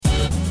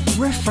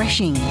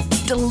refreshing,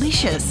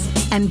 delicious,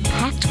 and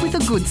packed with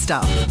the good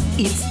stuff.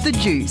 It's The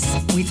Juice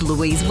with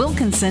Louise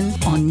Wilkinson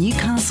on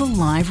Newcastle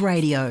Live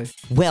Radio.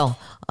 Well,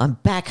 I'm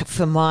back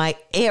for my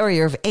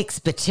area of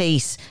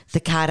expertise, the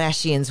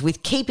Kardashians,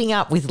 with Keeping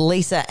Up with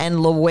Lisa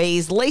and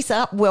Louise.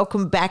 Lisa,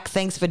 welcome back.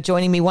 Thanks for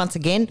joining me once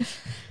again.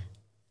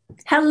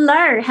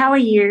 Hello, how are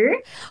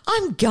you?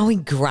 I'm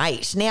going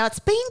great. Now, it's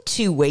been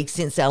 2 weeks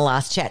since our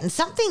last chat, and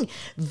something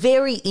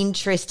very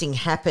interesting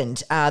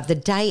happened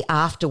the day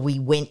after we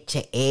went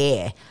to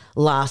air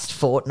last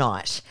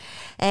fortnight.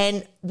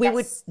 And we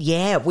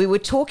were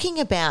talking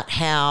about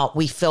how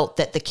we felt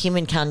that the Kim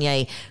and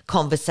Kanye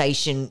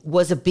conversation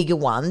was a bigger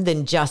one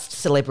than just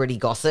celebrity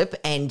gossip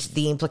and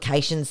the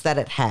implications that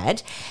it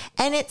had.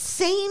 And it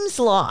seems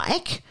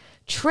like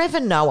Trevor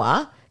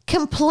Noah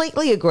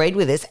completely agreed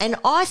with us, and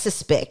I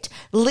suspect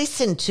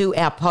listened to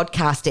our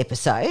podcast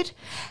episode,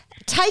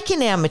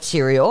 taken our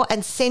material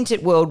and sent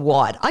it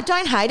worldwide. I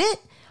don't hate it.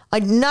 I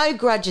had no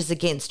grudges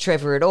against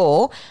Trevor at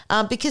all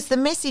because the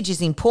message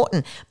is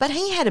important, but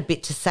he had a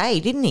bit to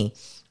say, didn't he?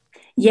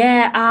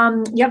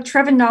 Yeah,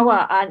 Trevor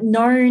Noah, a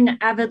known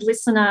avid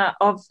listener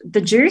of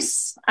The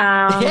Juice.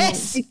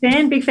 Yes.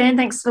 Big fan.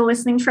 Thanks for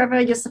listening, Trevor.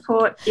 Your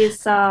support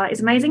is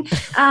amazing.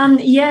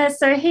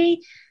 So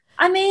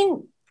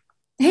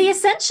he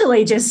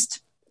essentially just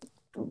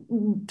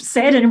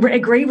said and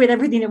agreed with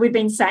everything that we've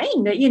been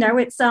saying, that, you know,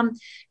 it's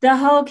the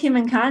whole Kim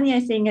and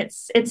Kanye thing,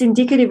 it's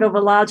indicative of a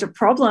larger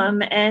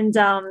problem, and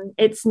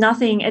it's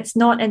not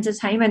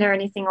entertainment or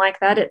anything like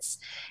that.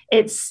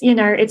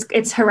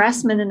 It's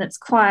harassment, and it's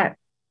quite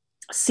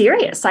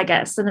serious, I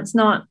guess, and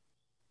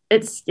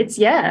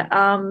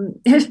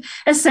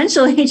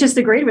essentially he just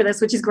agreed with us,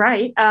 which is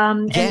great.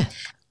 And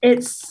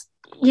it's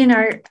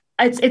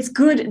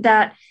good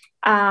that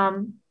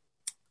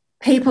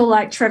people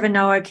like Trevor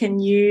Noah can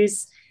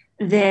use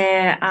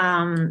their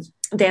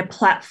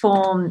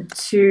platform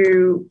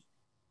to,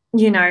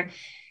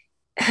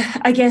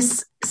 I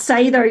guess,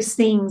 say those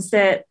things,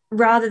 that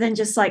rather than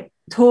just like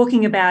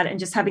talking about it and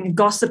just having a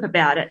gossip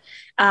about it,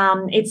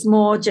 it's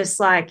more just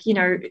like,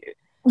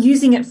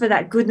 using it for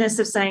that goodness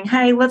of saying,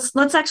 hey, let's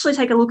actually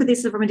take a look at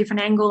this from a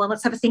different angle, and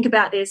let's have a think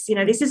about this.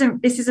 This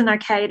isn't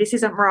okay. This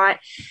isn't right.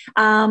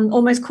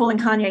 Almost calling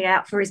Kanye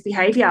out for his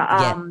behavior,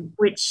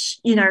 which,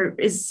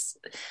 is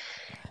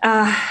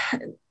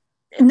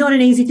not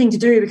an easy thing to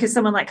do, because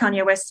someone like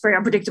Kanye West is very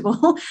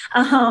unpredictable.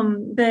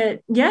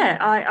 It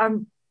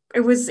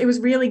was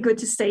really good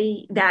to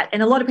see that.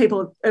 And a lot of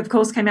people, of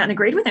course, came out and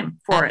agreed with him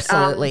for it.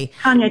 Absolutely.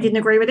 Kanye didn't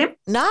agree with him.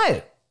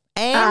 No.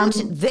 And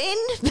then...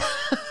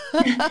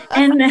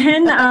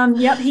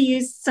 he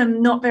used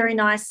some not very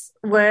nice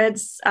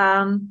words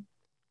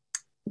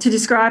to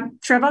describe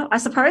Trevor, I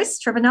suppose,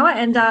 Trevor Noah,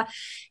 and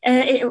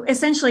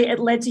it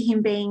led to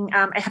him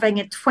having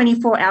a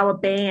 24-hour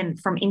ban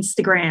from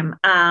Instagram,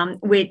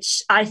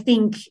 which I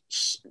think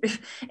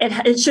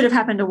it should have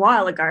happened a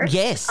while ago.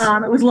 Yes.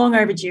 It was long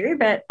overdue,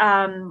 but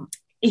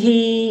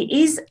he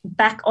is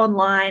back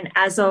online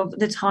as of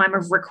the time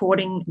of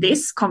recording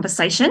this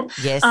conversation.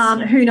 Yes.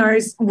 Who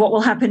knows what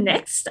will happen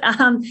next?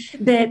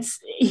 But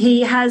he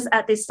has,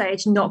 at this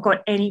stage, not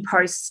got any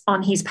posts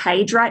on his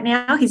page right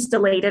now. He's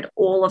deleted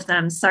all of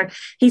them. So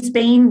he's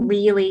been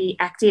really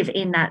active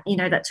in that,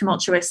 that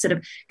tumultuous sort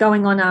of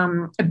going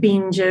on a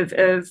binge of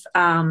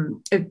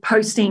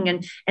posting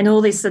and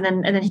all this, and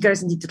then he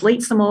goes and he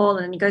deletes them all,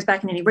 and then he goes back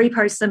and then he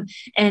reposts them.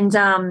 And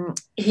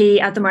he,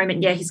 at the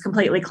moment, he's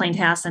completely cleaned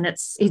house, and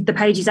the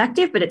page is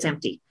active, but it's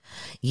empty.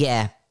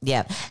 Yeah.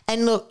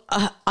 And look,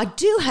 I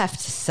do have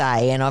to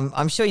say, and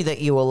I'm sure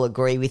that you will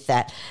agree with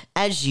that,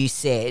 as you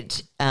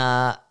said,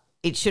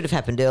 it should have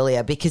happened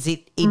earlier, because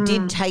it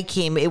did take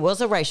him, it was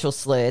a racial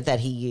slur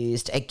that he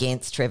used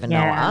against Trevor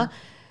Noah,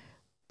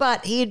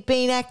 but he had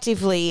been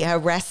actively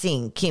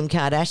harassing Kim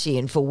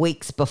Kardashian for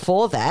weeks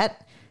before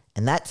that,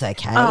 and that's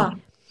okay. Oh,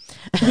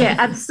 yeah,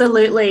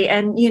 absolutely.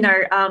 And,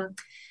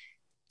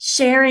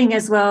 sharing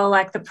as well,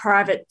 like the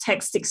private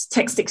text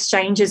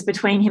exchanges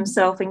between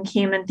himself and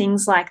Kim and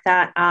things like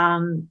that,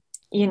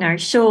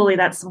 surely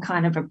that's some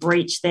kind of a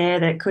breach there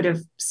that could have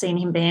seen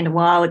him banned a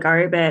while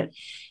ago. But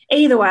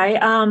either way,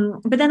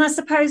 but then I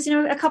suppose,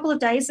 a couple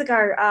of days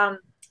ago,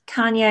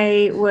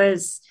 Kanye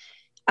was,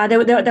 they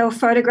were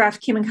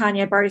photographed, Kim and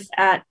Kanye, both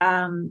at,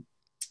 I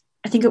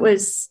think it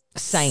was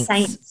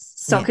Saints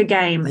soccer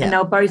game, and they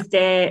were both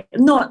there,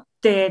 not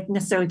there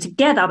necessarily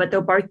together, but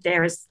they're both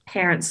there as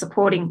parents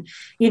supporting,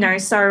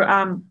 so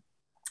and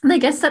I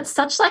guess that's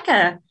such like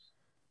a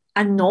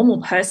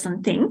normal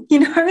person thing,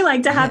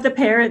 like to have the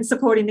parents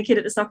supporting the kid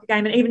at the soccer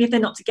game, and even if they're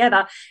not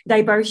together,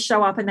 they both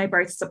show up and they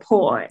both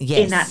support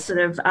in that sort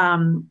of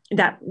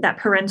that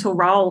parental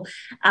role,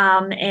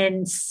 and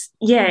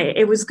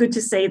it was good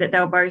to see that they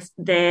were both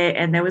there,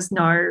 and there was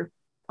no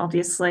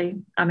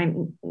altercation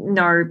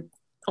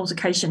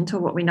to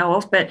what we know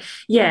of, but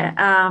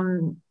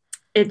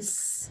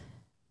it's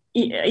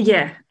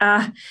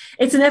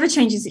an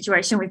ever-changing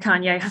situation with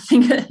Kanye. I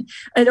think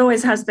it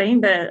always has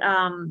been, but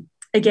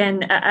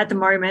again, at the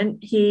moment,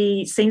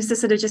 he seems to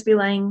sort of just be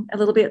laying a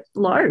little bit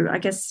low. I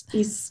guess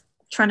he's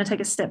trying to take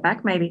a step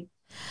back maybe.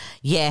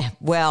 Yeah,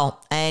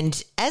 well,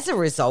 and as a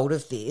result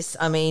of this,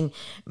 I mean,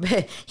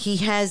 he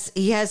has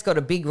got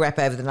a big rap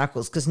over the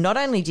knuckles because not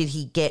only did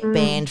he get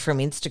banned from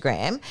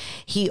Instagram,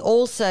 he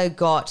also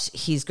got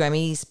his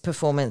Grammys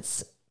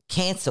performance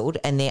cancelled,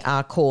 and there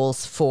are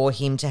calls for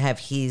him to have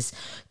his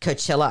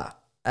Coachella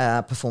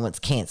performance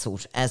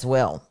cancelled as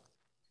well.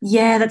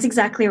 Yeah, that's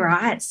exactly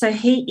right. So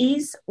he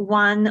is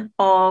one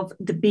of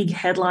the big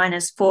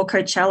headliners for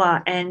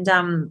Coachella, and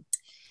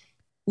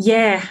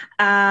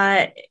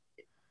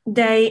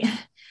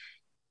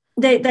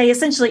they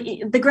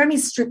essentially, the Grammys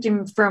stripped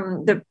him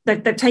from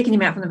they've taken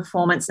him out from the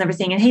performance and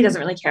everything, and he doesn't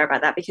really care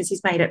about that because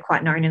he's made it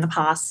quite known in the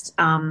past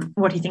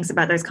what he thinks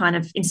about those kind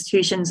of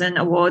institutions and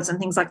awards and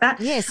things like that.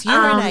 Yes,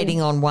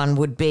 urinating on one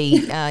would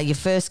be your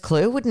first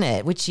clue, wouldn't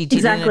it? Which he did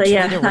exactly,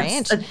 in a Twitter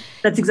rant.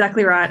 That's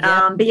exactly right.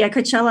 Yep. But yeah,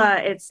 Coachella,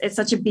 it's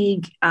such a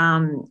big,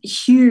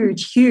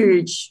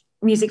 huge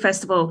music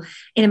festival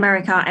in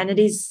America, and it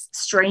is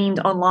streamed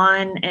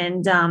online,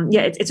 and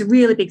it's a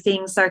really big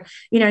thing. So,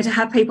 you know, to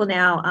have people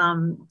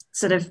now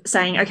sort of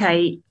saying,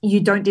 okay, you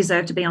don't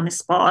deserve to be on this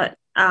spot,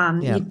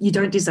 you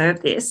don't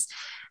deserve this.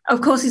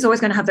 Of course, he's always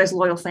going to have those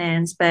loyal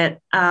fans, but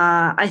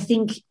I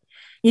think,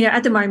 you know,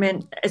 at the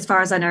moment, as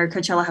far as I know,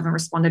 Coachella haven't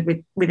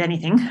responded with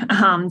anything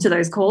to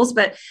those calls.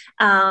 But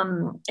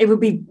it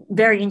would be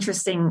very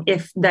interesting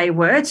if they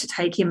were to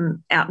take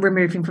him out,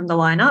 remove him from the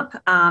lineup.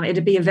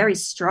 It'd be a very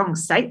strong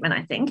statement,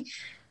 I think.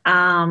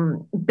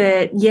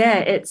 But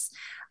yeah,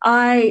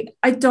 I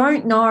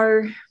don't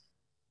know.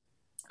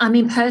 I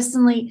mean,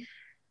 personally,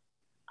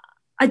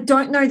 I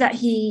don't know that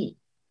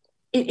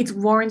it's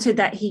warranted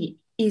that he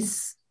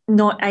is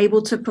not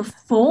able to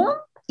perform.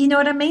 You know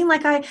what I mean?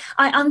 Like I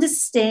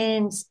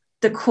understand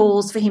the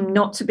calls for him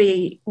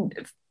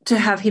to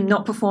have him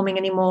not performing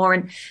anymore.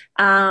 And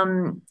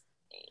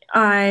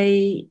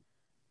I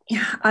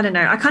don't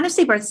know. I kind of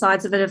see both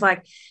sides of it of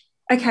like,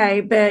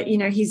 okay, but you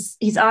know, his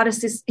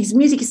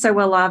music is so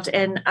well loved.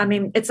 And I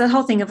mean, it's a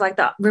whole thing of like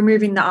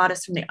removing the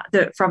artist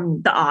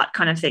from the art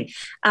kind of thing.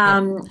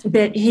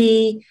 But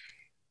he,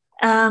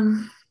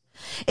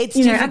 it's,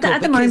 you know,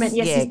 at the moment,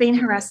 yes, he's been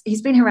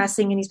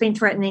harassing and he's been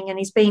threatening and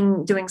he's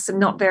been doing some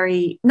not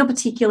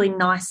particularly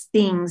nice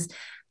things,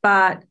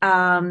 but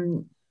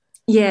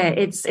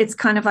it's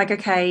kind of like,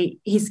 okay,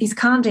 he's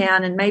calmed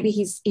down and maybe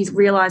he's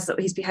realized that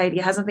his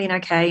behavior hasn't been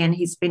okay and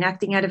he's been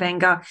acting out of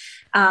anger.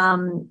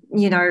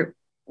 You know,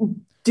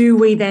 do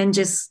we then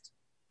just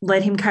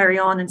let him carry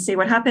on and see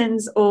what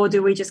happens, or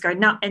do we just go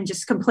nut and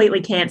just completely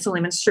cancel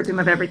him and strip him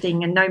of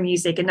everything and no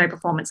music and no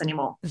performance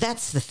anymore?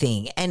 That's the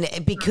thing. And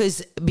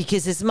because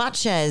as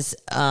much as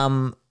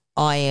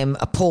I am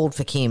appalled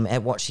for Kim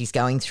at what she's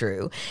going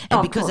through,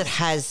 and because it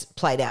has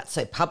played out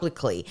so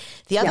publicly,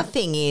 the other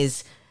thing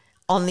is,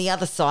 on the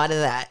other side of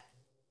that,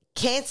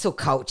 cancel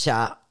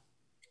culture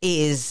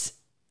is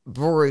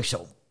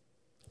brutal.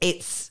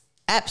 It's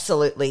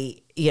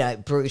absolutely, you know,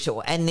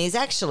 brutal. And there's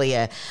actually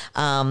a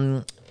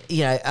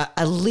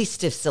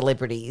list of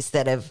celebrities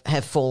that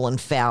have fallen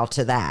foul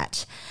to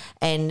that.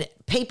 And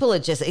people are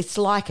just, it's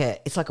like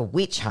a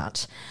witch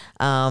hunt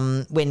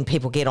when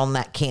people get on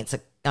that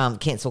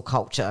cancel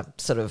culture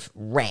sort of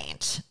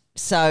rant.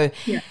 So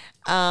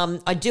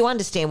I do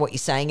understand what you're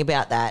saying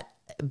about that,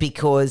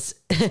 because,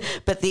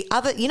 but the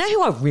other, you know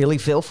who I really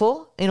feel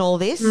for in all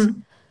this?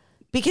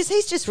 Because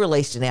he's just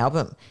released an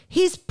album.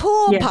 His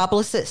poor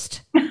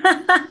publicist.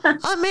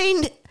 I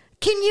mean,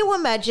 can you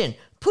imagine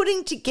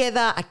putting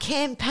together a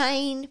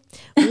campaign,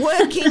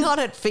 working on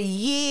it for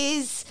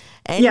years,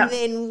 and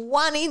then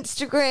one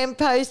Instagram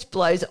post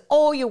blows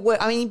all your work?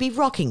 I mean, you'd be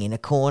rocking in a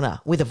corner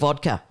with a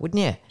vodka,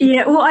 wouldn't you?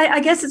 Yeah, well, I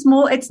guess it's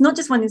not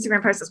just one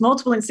Instagram post, it's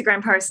multiple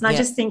Instagram posts. And I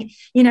just think,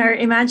 you know,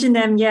 imagine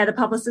them, the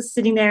publicist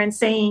sitting there and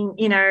seeing,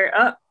 you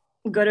know,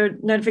 got a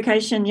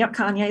notification,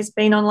 Kanye's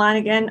been online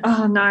again.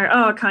 Oh, no,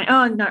 Kanye,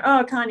 oh, no,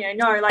 Kanye,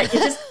 no. Like,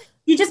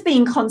 you'd just be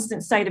in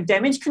constant state of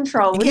damage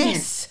control, wouldn't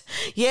you?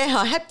 Yeah,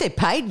 I hope they're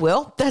paid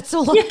well. That's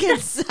all I can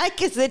say,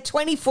 because they're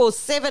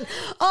 24/7.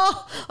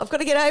 Oh, I've got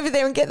to get over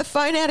there and get the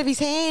phone out of his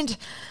hand.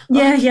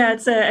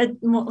 It's a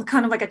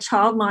kind of like a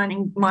child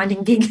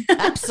minding gig.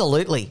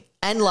 Absolutely.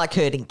 And like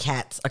herding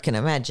cats, I can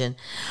imagine.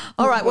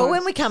 All right, well,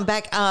 when we come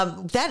back,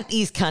 that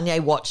is Kanye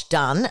Watch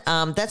done.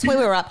 That's where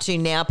we're up to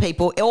now,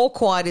 people. All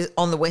quiet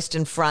on the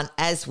Western Front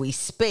as we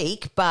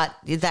speak, but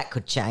that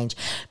could change.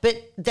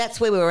 But that's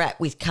where we're at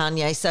with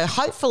Kanye. So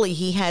hopefully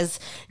he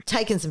has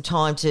taken some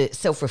time to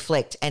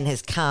self-reflect and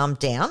has calmed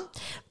down.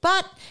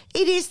 But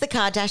it is the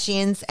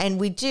Kardashians, and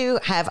we do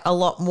have a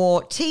lot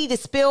more tea to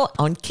spill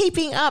on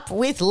Keeping Up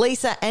with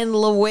Lisa and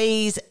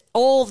Louise.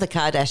 All the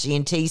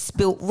Kardashian tea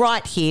spilt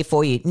right here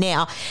for you.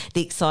 Now,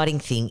 the exciting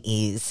thing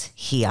is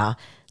here,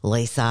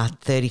 Lisa,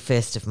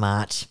 31st of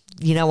March.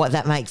 You know what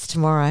that makes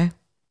tomorrow?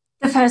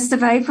 The 1st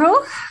of April.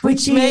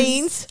 Which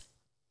means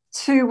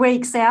 2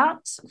 weeks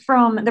out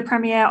from the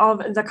premiere of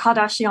The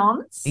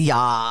Kardashians.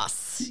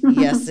 Yes,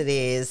 it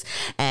is.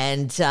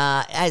 And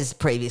as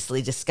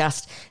previously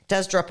discussed, it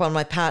does drop on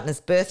my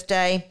partner's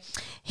birthday.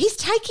 He's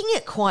taking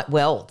it quite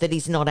well that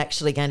he's not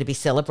actually going to be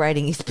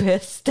celebrating his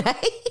birthday.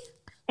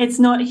 It's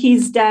not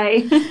his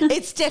day.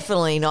 It's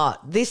definitely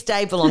not. This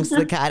day belongs to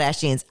the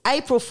Kardashians.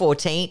 April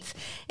 14th,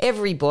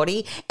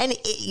 everybody. And,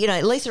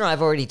 Lisa and I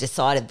have already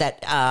decided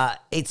that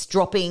it's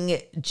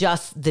dropping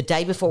just the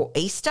day before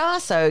Easter,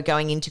 so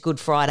going into Good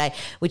Friday,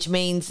 which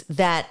means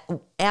that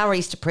our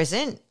Easter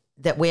present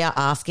that we are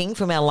asking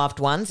from our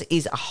loved ones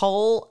is a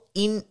whole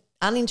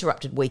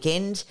uninterrupted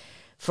weekend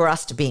for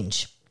us to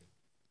binge.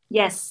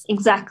 Yes,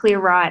 exactly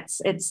right.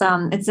 It's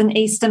an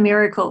Easter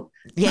miracle.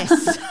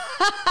 Yes.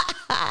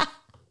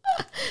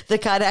 The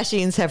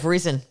Kardashians have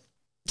risen.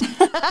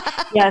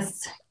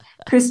 Yes.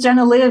 Kris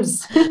Jenner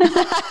lives.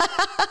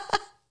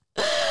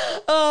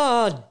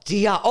 Oh,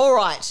 dear. All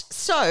right.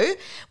 So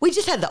we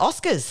just had the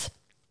Oscars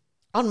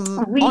on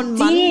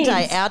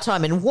Monday, our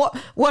time, and what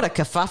a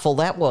kerfuffle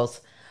that was.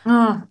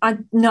 Oh,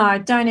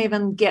 don't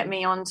even get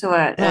me onto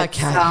it.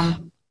 Okay.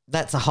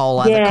 That's a whole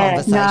other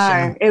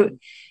conversation. No.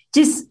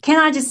 Can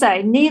I just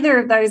say, neither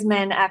of those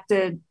men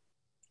acted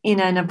in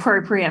an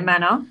appropriate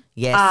manner.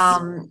 Yes.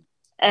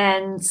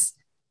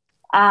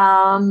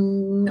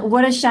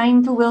 What a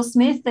shame for Will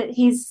Smith that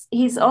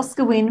his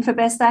Oscar win for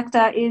Best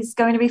Actor is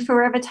going to be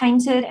forever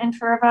tainted and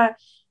forever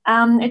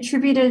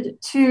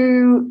attributed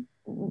to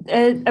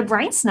a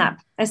brain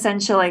snap,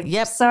 essentially.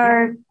 Yep.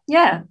 So,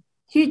 yeah,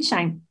 huge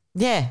shame.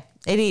 Yeah,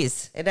 it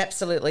is. It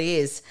absolutely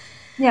is.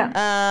 Yeah.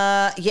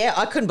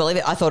 I couldn't believe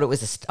it. I thought it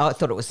was a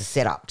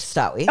setup to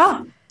start with.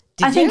 Oh,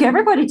 I think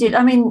everybody did.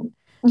 I mean,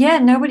 yeah,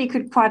 nobody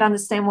could quite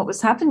understand what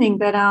was happening,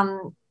 but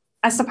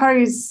I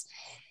suppose,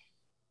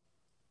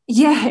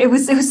 yeah, it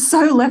was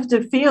so left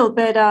of field.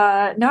 But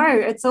no,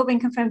 it's all been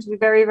confirmed to be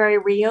very, very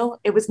real.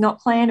 It was not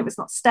planned. It was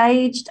not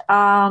staged.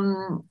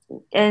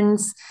 And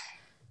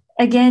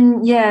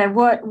again, yeah,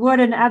 what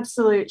an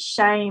absolute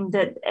shame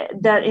that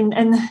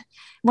and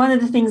one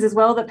of the things as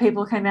well that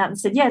people came out and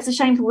said, yeah, it's a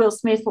shame for Will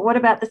Smith, but what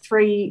about the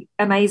three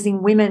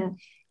amazing women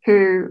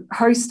who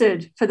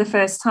hosted for the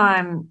first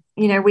time?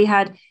 We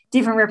had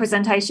different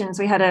representations.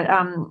 We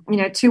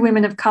had two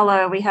women of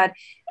color. We had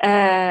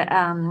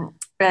a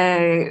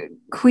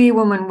queer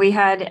woman. We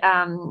had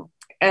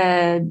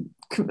a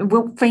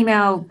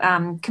female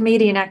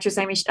comedian actress,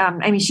 Amy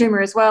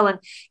Schumer, as well. And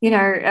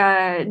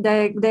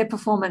their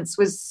performance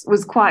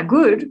was quite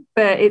good,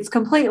 but it's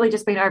completely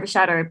just been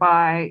overshadowed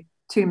by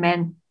two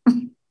men.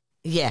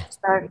 Yeah.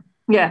 So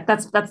yeah,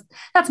 that's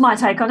my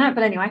take on it.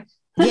 But anyway.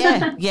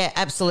 Yeah,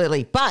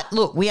 absolutely. But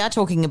look, we are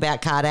talking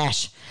about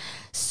Kardashian.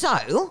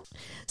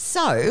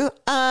 So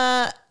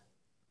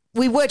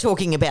we were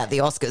talking about the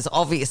Oscars,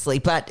 obviously,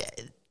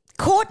 but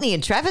Courtney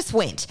and Travis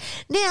went.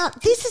 Now,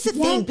 this is a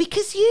thing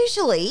because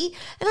usually,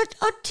 and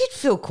I did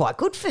feel quite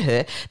good for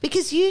her,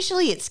 because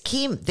usually it's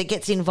Kim that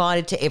gets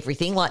invited to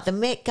everything, like the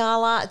Met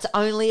Gala. It's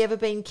only ever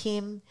been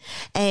Kim,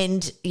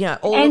 and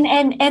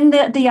and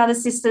the other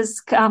sisters,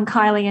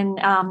 Kylie and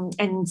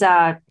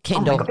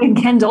Kendall.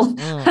 Kendall.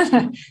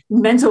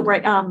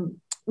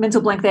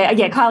 Mental blank there.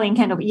 Yeah, Kylie and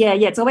Kendall. Yeah,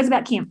 it's always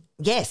about Kim.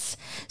 Yes.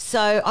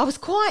 So I was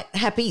quite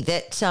happy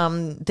that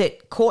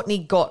that Courtney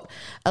got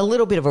a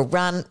little bit of a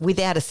run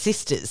without her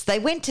sisters. They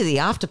went to the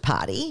after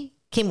party.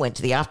 Kim went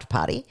to the after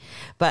party,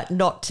 but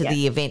not to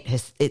the event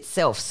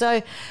itself.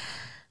 So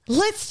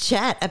let's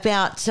chat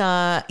about,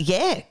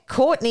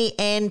 Courtney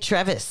and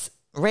Travis,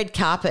 red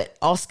carpet,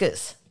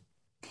 Oscars.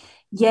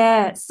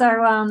 Yeah.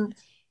 So,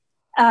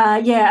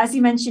 as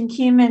you mentioned,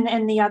 Kim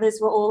and the others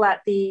were all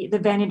at the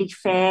Vanity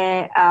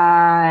Fair,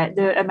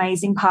 the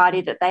amazing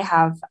party that they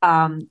have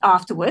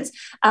afterwards.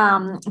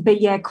 But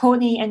yeah,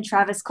 Courtney and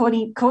Travis,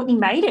 Courtney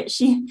made it.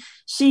 She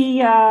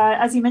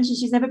as you mentioned,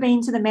 she's never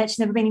been to the Met. She's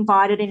never been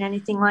invited in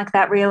anything like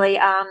that, really.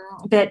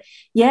 But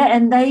yeah,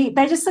 and they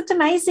just looked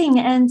amazing.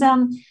 And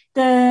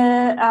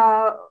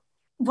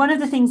one of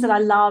the things that I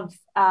love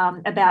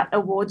about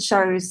award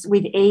shows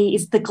with E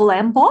is the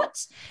glam bot,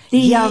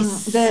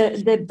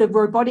 the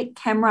robotic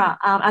camera.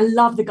 I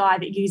love the guy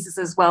that uses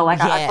as well. I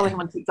follow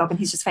him on TikTok and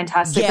he's just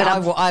fantastic. Yeah,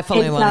 but, I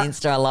follow him on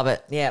Insta. I love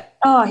it. Yeah.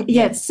 Oh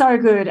yeah, it's so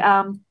good.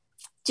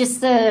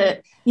 Just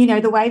the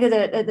way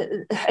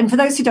that and for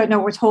those who don't know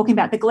what we're talking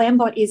about, the glam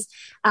bot is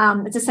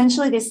it's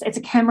essentially it's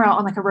a camera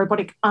on like a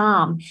robotic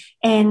arm,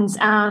 and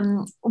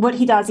what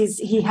he does is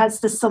he has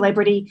the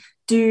celebrity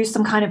do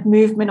some kind of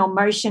movement or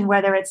motion,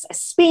 whether it's a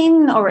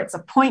spin or it's a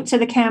point to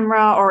the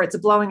camera or it's a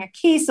blowing a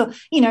kiss or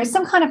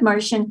some kind of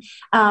motion,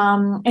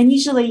 and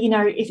usually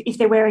if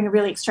they're wearing a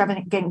really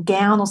extravagant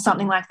gown or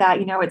something like that,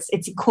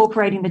 it's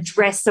incorporating the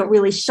dress, so it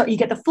really you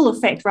get the full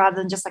effect rather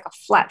than just like a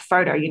flat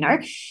photo,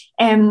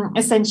 and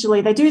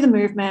essentially they do the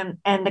movement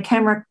and the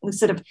camera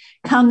sort of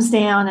comes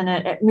down and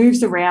it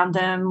moves around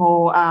them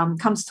or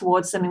comes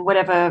towards them in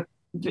whatever,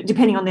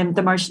 depending on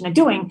the motion they're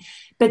doing,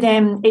 but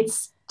then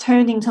it's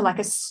turned into like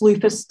a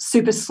super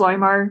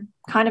slow-mo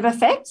kind of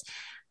effect.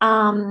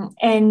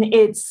 And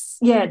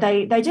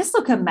they just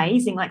look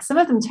amazing. Like some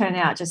of them turn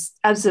out just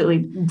absolutely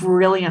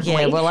brilliantly.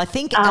 Yeah, well, I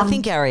think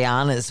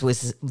Ariana's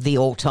was the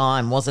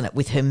all-time, wasn't it,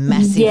 with her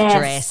massive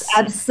dress?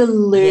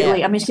 Absolutely.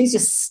 Yeah. I mean, she's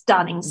just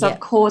stunning. So of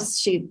course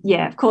she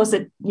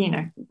doesn't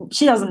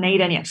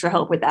need any extra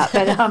help with that.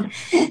 But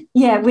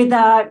with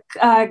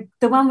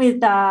the one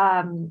with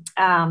I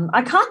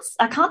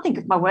can't think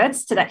of my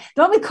words today.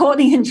 The one with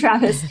Courtney and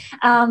Travis.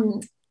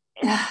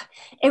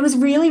 It was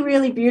really,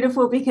 really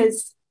beautiful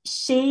because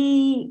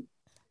she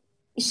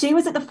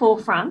was at the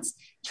forefront.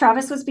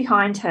 Travis was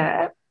behind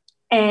her,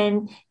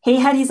 and he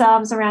had his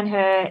arms around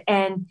her,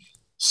 and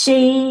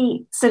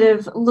she sort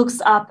of looks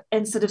up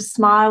and sort of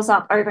smiles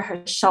up over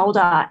her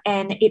shoulder,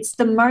 and it's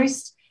the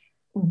most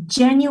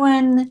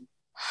genuine,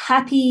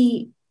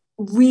 happy,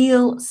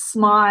 real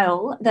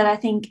smile that I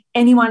think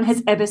anyone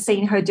has ever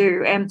seen her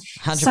do. And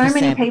 100%. So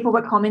many people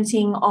were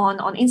commenting on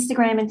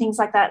Instagram and things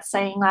like that,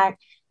 saying like,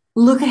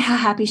 look at how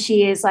happy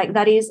she is. Like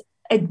that is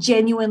a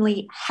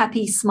genuinely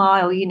happy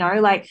smile,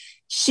 like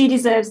she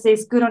deserves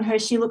this. Good on her.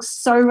 She looks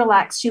so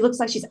relaxed. She looks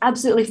like she's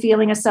absolutely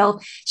feeling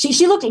herself.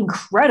 She looked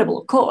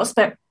incredible, of course,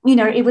 but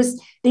it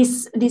was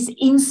this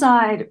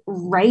inside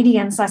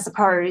radiance, I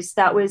suppose,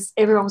 that was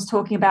everyone was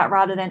talking about,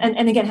 rather than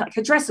and again, like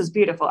her dress was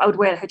beautiful. I would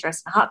wear her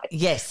dress in a heartbeat.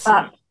 Yes.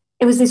 But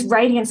it was this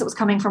radiance that was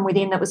coming from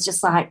within that was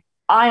just like,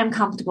 I am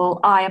comfortable,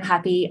 I am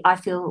happy, I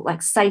feel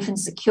like safe and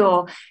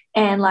secure.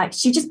 And like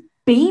she just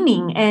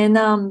beaming. And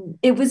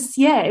it was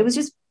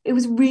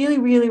really,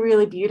 really,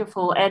 really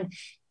beautiful. And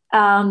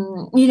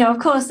of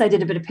course they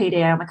did a bit of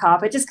PDA on the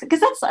carpet just because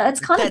that's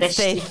kind of their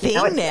thing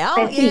now.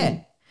 Their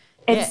thing.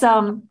 It's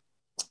and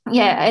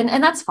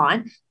that's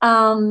fine.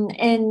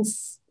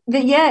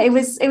 It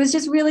was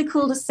just really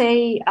cool to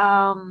see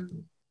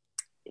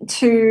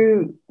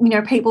to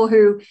people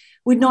who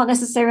would not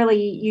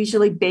necessarily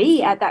usually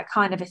be at that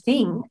kind of a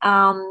thing,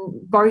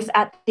 both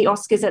at the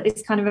Oscars at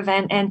this kind of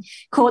event, and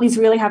Courtney's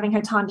really having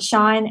her time to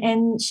shine,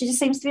 and she just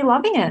seems to be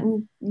loving it.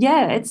 And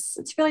it's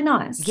really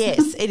nice.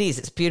 Yes, it is.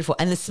 It's beautiful.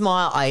 And the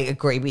smile, I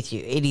agree with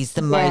you. It is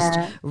the most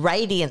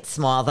radiant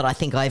smile that I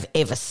think I've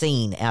ever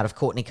seen out of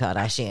Kourtney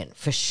Kardashian,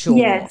 for sure.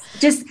 Yes,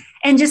 just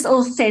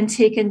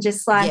authentic, and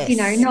just like,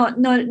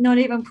 not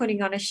even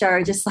putting on a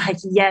show, just like,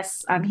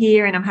 yes, I'm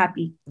here and I'm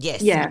happy.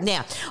 Yes. Yeah.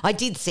 Now, I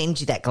did send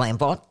you that glam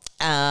bot.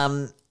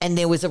 And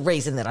there was a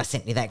reason that I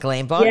sent you that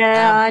glam bot.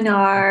 Yeah, I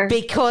know.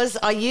 Because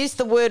I used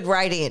the word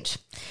radiant.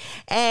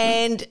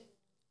 And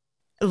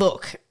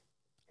look,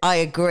 I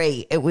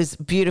agree. It was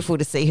beautiful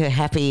to see her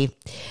happy.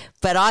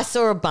 But I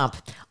saw a bump.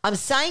 I'm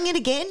saying it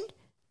again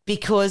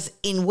because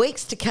in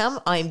weeks to come,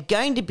 I'm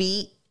going to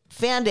be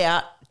found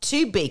out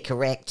to be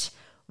correct.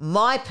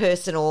 My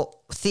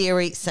personal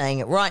theory, saying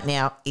it right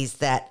now, is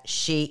that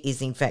she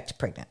is in fact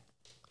pregnant.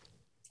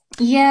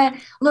 Yeah,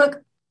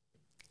 look,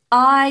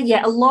 a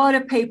lot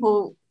of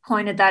people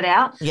pointed that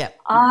out. Yeah.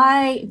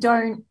 I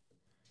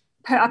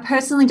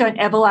personally don't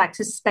ever like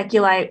to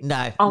speculate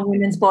on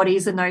women's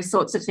bodies and those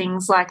sorts of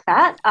things like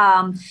that.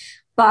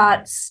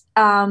 But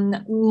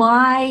I'm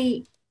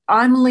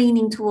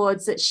leaning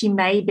towards that she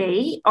may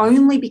be,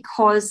 only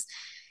because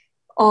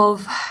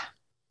of,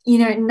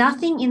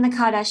 nothing in the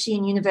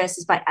Kardashian universe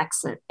is by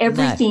accident.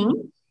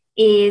 Everything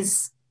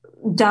is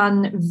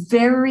done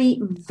very,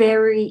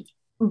 very,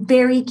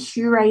 very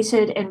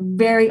curated and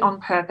very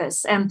on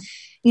purpose. And,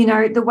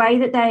 the way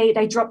that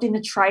they dropped in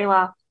the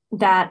trailer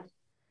that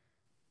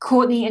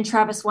Courtney and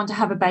Travis want to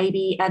have a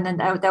baby, and then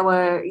they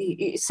were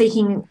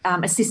seeking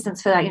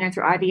assistance for that,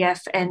 through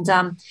IVF.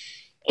 And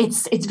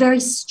it's very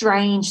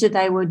strange that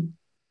they would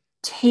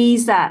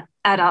tease that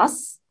at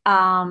us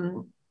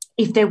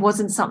if there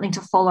wasn't something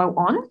to follow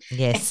on.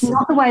 Yes. It's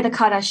not the way the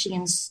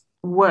Kardashians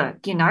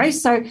work,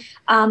 So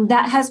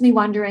that has me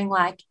wondering,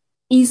 like,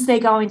 is there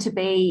going to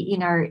be,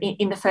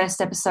 in the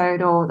first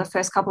episode or the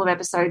first couple of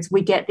episodes,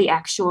 we get the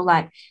actual,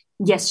 like,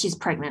 yes, she's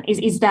pregnant?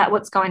 Is that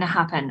what's going to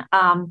happen?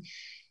 I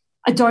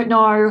don't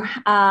know.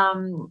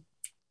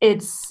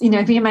 It's,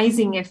 it'd be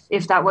amazing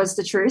if that was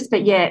the truth.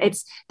 But yeah,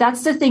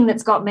 that's the thing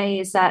that's got me,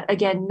 is that,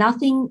 again,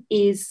 nothing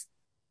is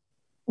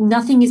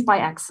by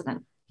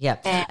accident. Yeah.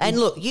 And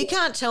look, you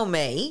can't tell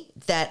me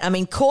that. I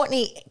mean,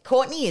 Courtney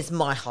is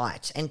my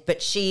height,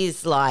 but she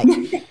is like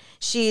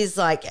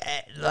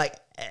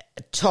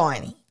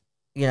tiny,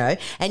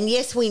 And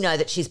yes, we know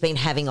that she's been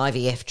having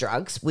IVF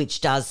drugs,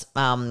 which does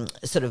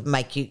sort of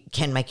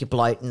can make you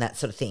bloat and that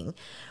sort of thing,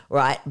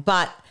 right?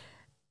 But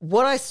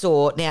what I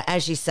saw now,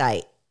 as you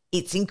say,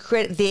 it's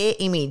their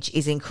image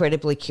is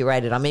incredibly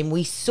curated. I mean,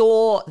 we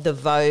saw the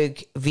Vogue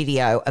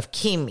video of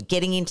Kim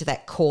getting into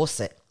that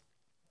corset.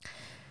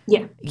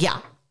 Yeah. Yeah.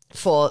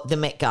 For the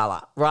Met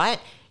Gala, right?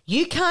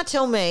 You can't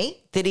tell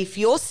me that if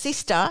your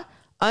sister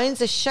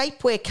owns a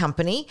shapewear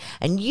company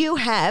and you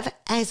have,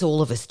 as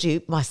all of us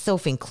do,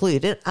 myself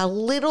included, a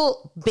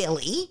little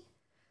belly,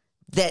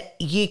 that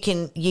you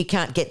can't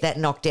get that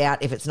knocked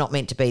out if it's not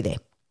meant to be there.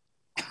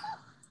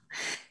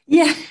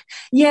 Yeah,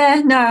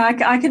 no,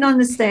 I can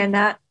understand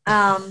that.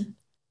 I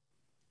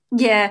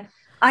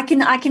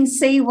can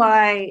see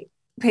why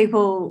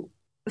people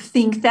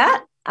think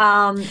that.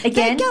 Again,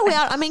 they go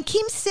out. I mean,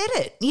 Kim said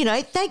it. You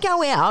know, they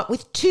go out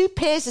with 2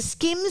 pairs of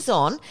Skims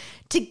on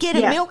to get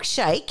a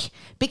milkshake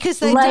because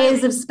they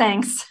layers of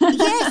Spanx.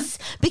 Yes,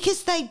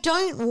 because they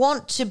don't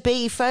want to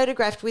be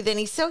photographed with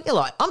any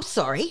cellulite. I'm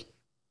sorry.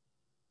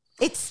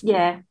 It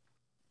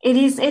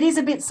is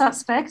a bit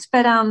suspect,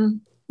 but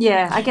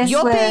I guess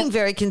you're being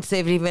very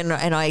conservative,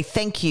 and I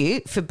thank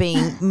you for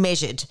being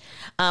measured.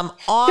 Am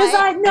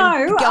going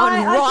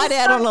right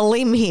out on a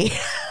limb here.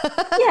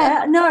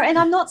 And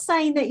I'm not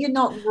saying that you're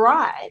not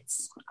right.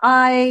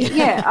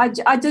 I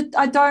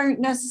don't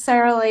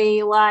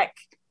necessarily like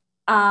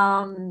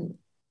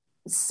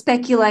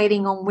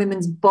speculating on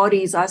women's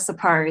bodies, I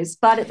suppose,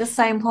 but at the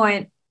same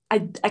point, I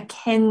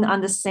can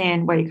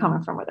understand where you're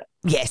coming from with it.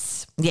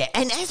 Yes, yeah,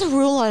 and as a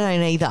rule, I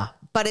don't either.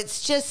 But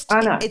it's just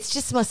my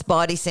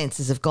spidey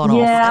senses have gone off.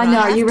 Yeah, I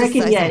know. You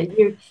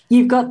reckon?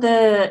 You've got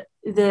the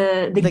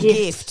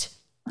gift.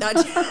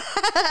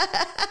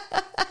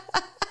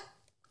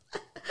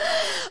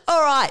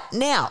 All right,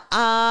 now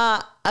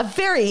a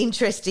very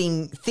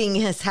interesting thing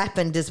has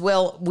happened as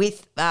well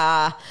with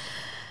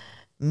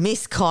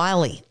Miss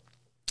Kylie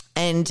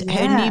and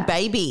her new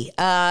baby.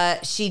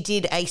 She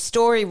did a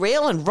story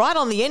reel, and right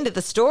on the end of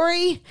the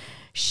story,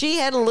 she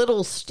had a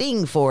little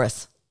sting for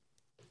us.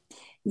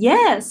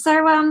 Yeah,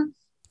 so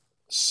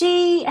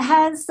she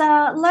has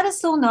let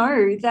us all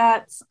know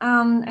that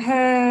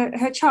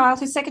her child,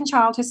 her second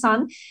child, her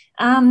son,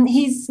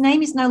 his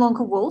name is no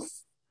longer Wolf.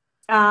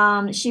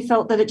 She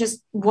felt that it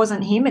just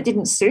wasn't him; it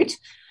didn't suit.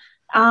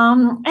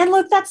 And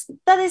look,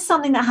 that is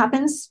something that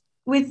happens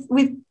with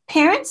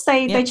parents.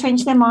 They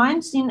change their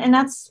minds, and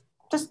that's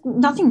just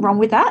nothing wrong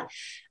with that.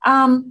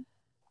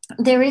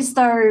 There is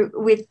though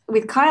with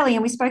Kylie,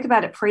 and we spoke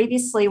about it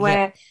previously,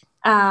 where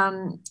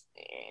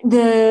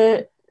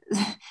the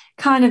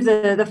kind of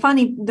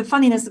the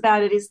funniness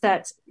about it is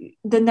that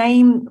the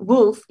name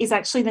Wolf is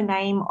actually the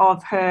name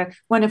of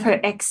one of her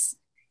ex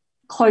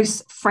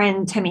close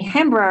friend Tammy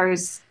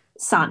Hambro's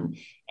son,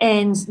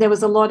 and there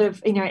was a lot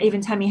of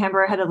even Tammy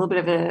Hambro had a little bit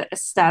of a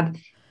stab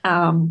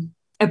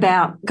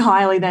about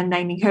Kylie then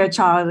naming her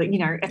child.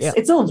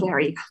 It's all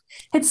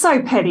it's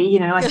so petty,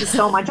 like to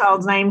stole my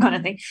child's name kind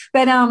of thing.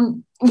 But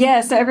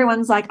so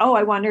everyone's like, oh,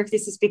 I wonder if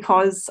this is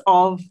because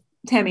of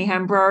Tammy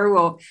Hambro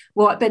or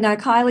what. But no,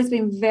 Kylie's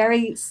been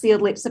very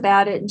sealed lips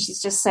about it, and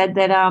she's just said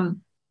that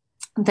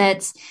they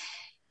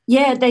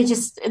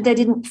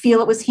didn't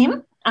feel it was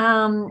him,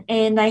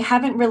 and they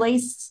haven't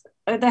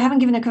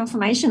given a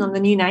confirmation on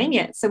the new name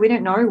yet, so we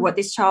don't know what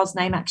this child's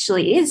name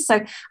actually is. So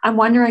I'm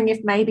wondering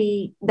if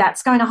maybe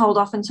that's going to hold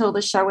off until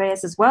the show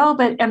airs as well.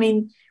 But I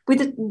mean, with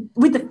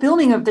the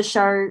filming of the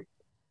show,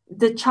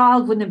 the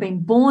child wouldn't have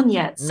been born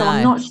yet, so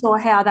I'm not sure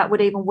how that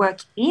would even work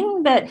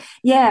in. But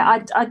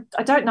I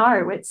don't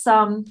know. It's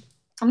I'm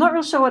not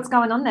real sure what's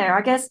going on there.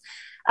 I guess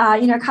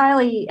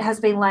Kylie has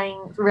been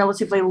laying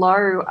relatively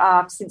low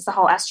since the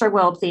whole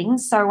Astroworld thing,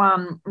 so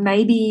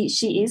maybe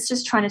she is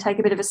just trying to take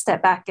a bit of a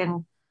step back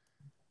and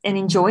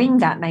enjoying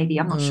that. Maybe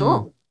I'm not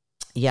sure.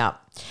 Yeah.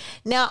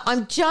 Now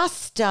I'm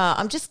just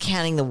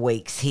counting the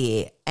weeks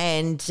here,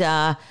 and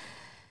so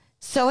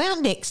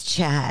our next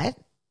chat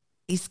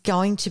is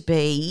going to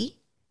be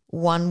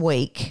 1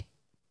 week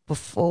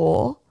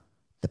before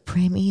the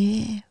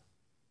premiere.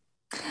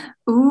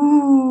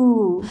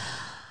 Ooh.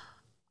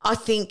 I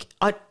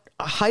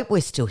hope we're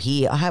still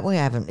here. I hope we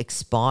haven't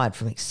expired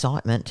from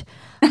excitement.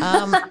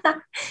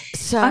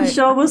 So I'm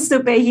sure we'll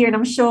still be here, and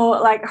I'm sure,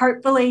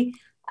 hopefully,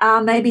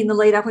 maybe in the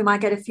lead up we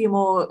might get a few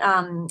more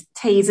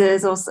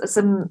teasers or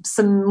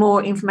some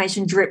more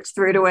information dripped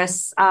through to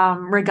us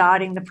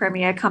regarding the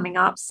premiere coming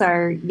up. So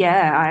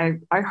I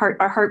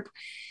hope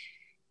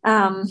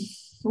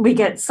we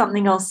get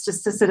something else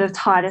just to sort of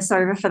tide us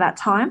over for that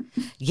time.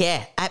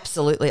 Yeah,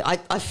 absolutely. I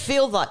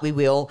feel like we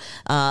will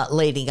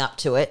leading up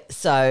to it.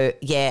 So,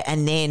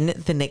 and then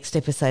the next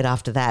episode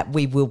after that,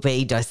 we will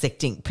be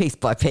dissecting piece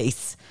by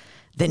piece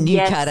the new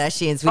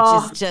Kardashians,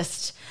 which is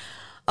just,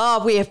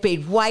 we have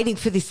been waiting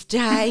for this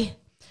day.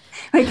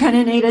 We're going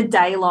to need a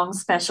day-long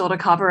special to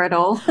cover it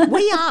all.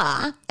 We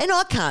are, and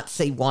I can't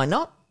see why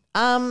not.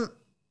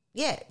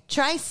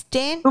 Trace,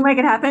 Dan. We'll make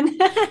it happen.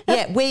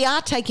 We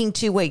are taking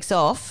 2 weeks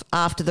off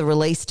after the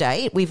release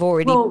date. We've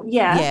already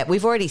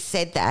we've already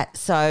said that.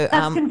 So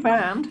that's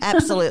confirmed.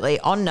 Absolutely,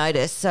 on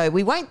notice. So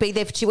we won't be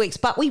there for 2 weeks,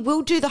 but we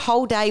will do the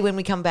whole day when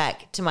we come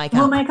back to make up.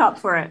 We'll make up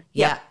for it.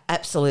 Yeah,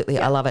 absolutely.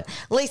 Yep. I love it.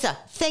 Lisa,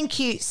 thank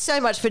you so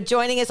much for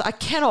joining us. I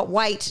cannot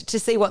wait to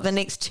see what the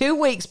next 2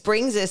 weeks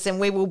brings us, and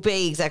we will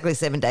be exactly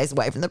 7 days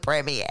away from the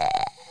premiere.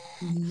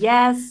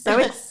 Yes, so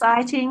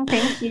exciting.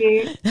 Thank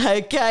you.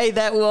 Okay,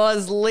 that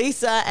was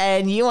Lisa,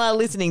 and you are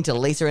listening to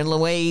Lisa and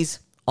Louise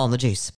on The Juice.